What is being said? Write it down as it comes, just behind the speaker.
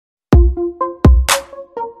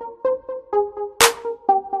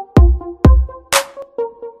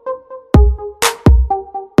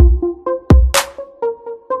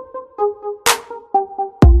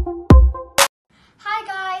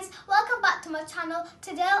our channel.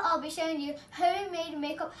 Today I'll be showing you homemade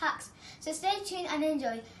makeup hacks, so stay tuned and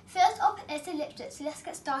enjoy. First up is the lipstick, so let's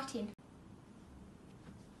get started.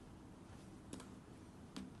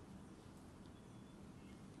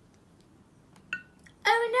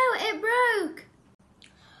 Oh no, it broke!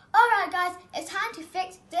 Alright guys, it's time to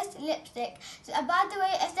fix this lipstick. So by the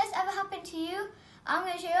way, if this ever happened to you, I'm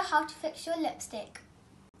going to show you how to fix your lipstick.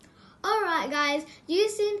 Alright guys,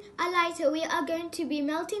 using a lighter we are going to be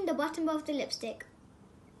melting the bottom of the lipstick.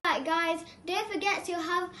 Alright guys, don't forget to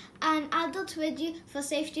have an adult with you for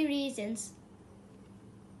safety reasons.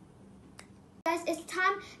 Guys, it's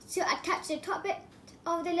time to attach the top bit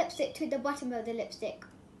of the lipstick to the bottom of the lipstick.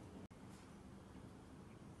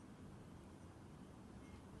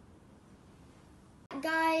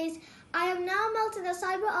 Guys, I have now melted the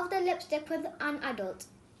side of the lipstick with an adult.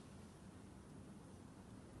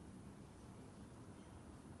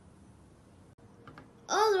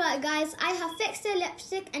 Alright guys, I have fixed the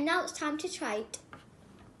lipstick and now it's time to try it.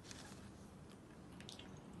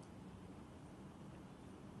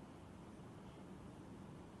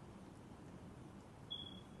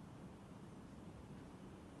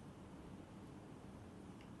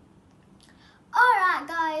 Alright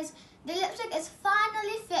guys, the lipstick is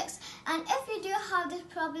finally fixed, and if you do have this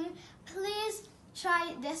problem, please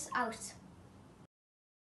try this out.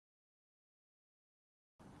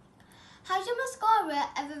 Has your mascara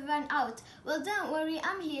ever run out? Well, don't worry,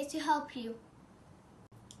 I'm here to help you.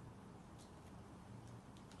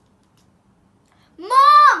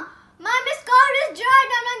 Mom! My mascara is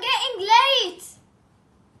dried and I'm getting late!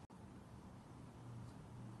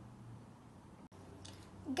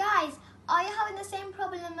 Guys, are you having the same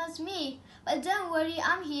problem as me? But don't worry,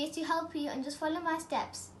 I'm here to help you and just follow my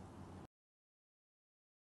steps.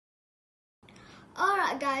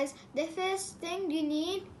 Alright guys, the first thing you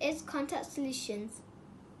need is contact solutions.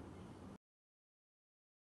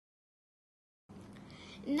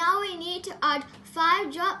 Now we need to add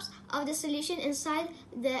 5 drops of the solution inside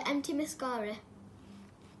the empty mascara.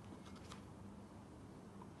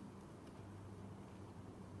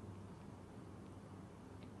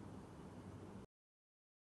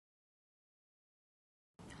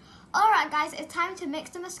 Alright guys, it's time to mix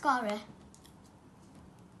the mascara.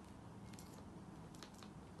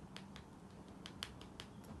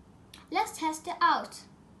 Let's test it out.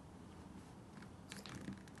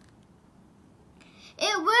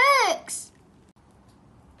 It works!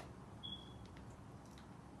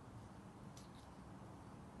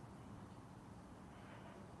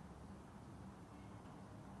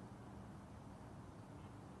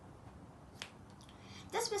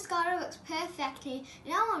 This mascara works perfectly.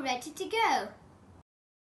 Now I'm ready to go.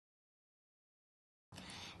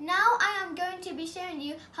 Now I am going to be showing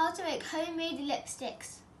you how to make homemade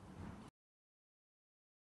lipsticks.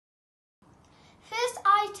 First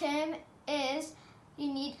item is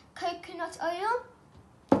you need coconut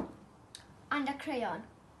oil and a crayon.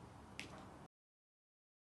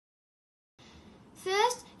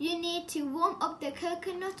 First, you need to warm up the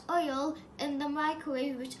coconut oil in the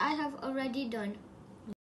microwave, which I have already done.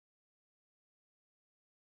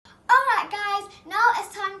 Alright guys, now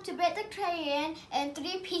it's time to break the crayon in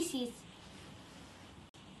 3 pieces.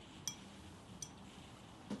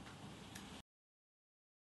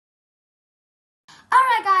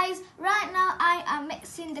 Alright guys, right now I am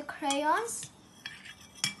mixing the crayons.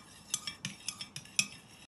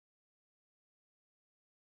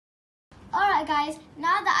 Alright guys,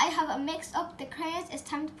 now that I have mixed up the crayons, it's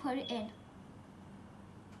time to put it in.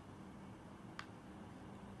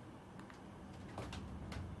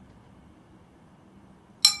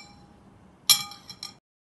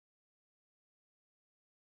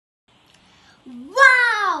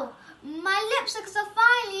 Wow! My lipsticks are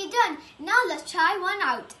finally done. Now let's try one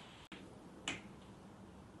out.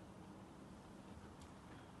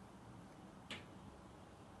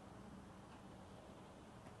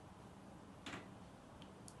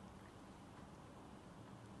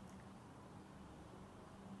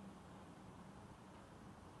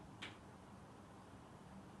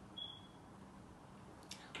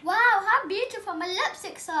 Wow, how beautiful my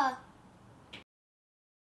lipsticks are.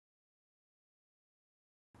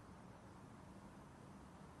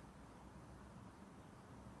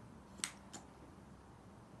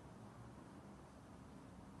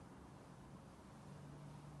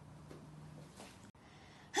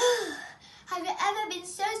 Have you ever been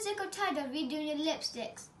so sick or tired of redoing your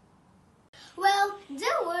lipsticks? Well,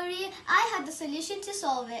 don't worry, I had the solution to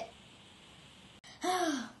solve it.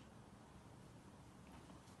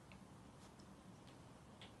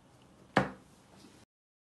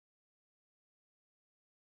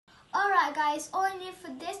 Alright guys, all I need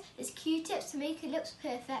for this is Q-tips to make your lips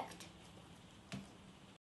perfect.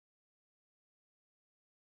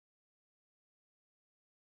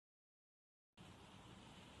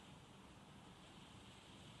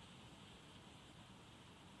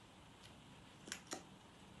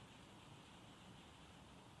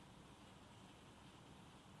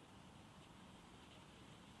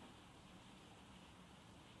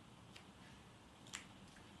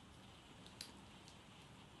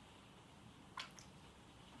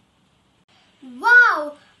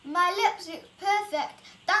 Wow, my lips look perfect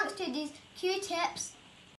thanks to these Q-tips.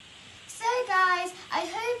 So guys, I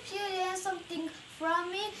hope you learned something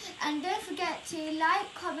from me, and don't forget to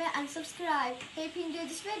like, comment and subscribe. Hope you enjoyed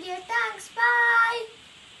this video. Thanks, bye!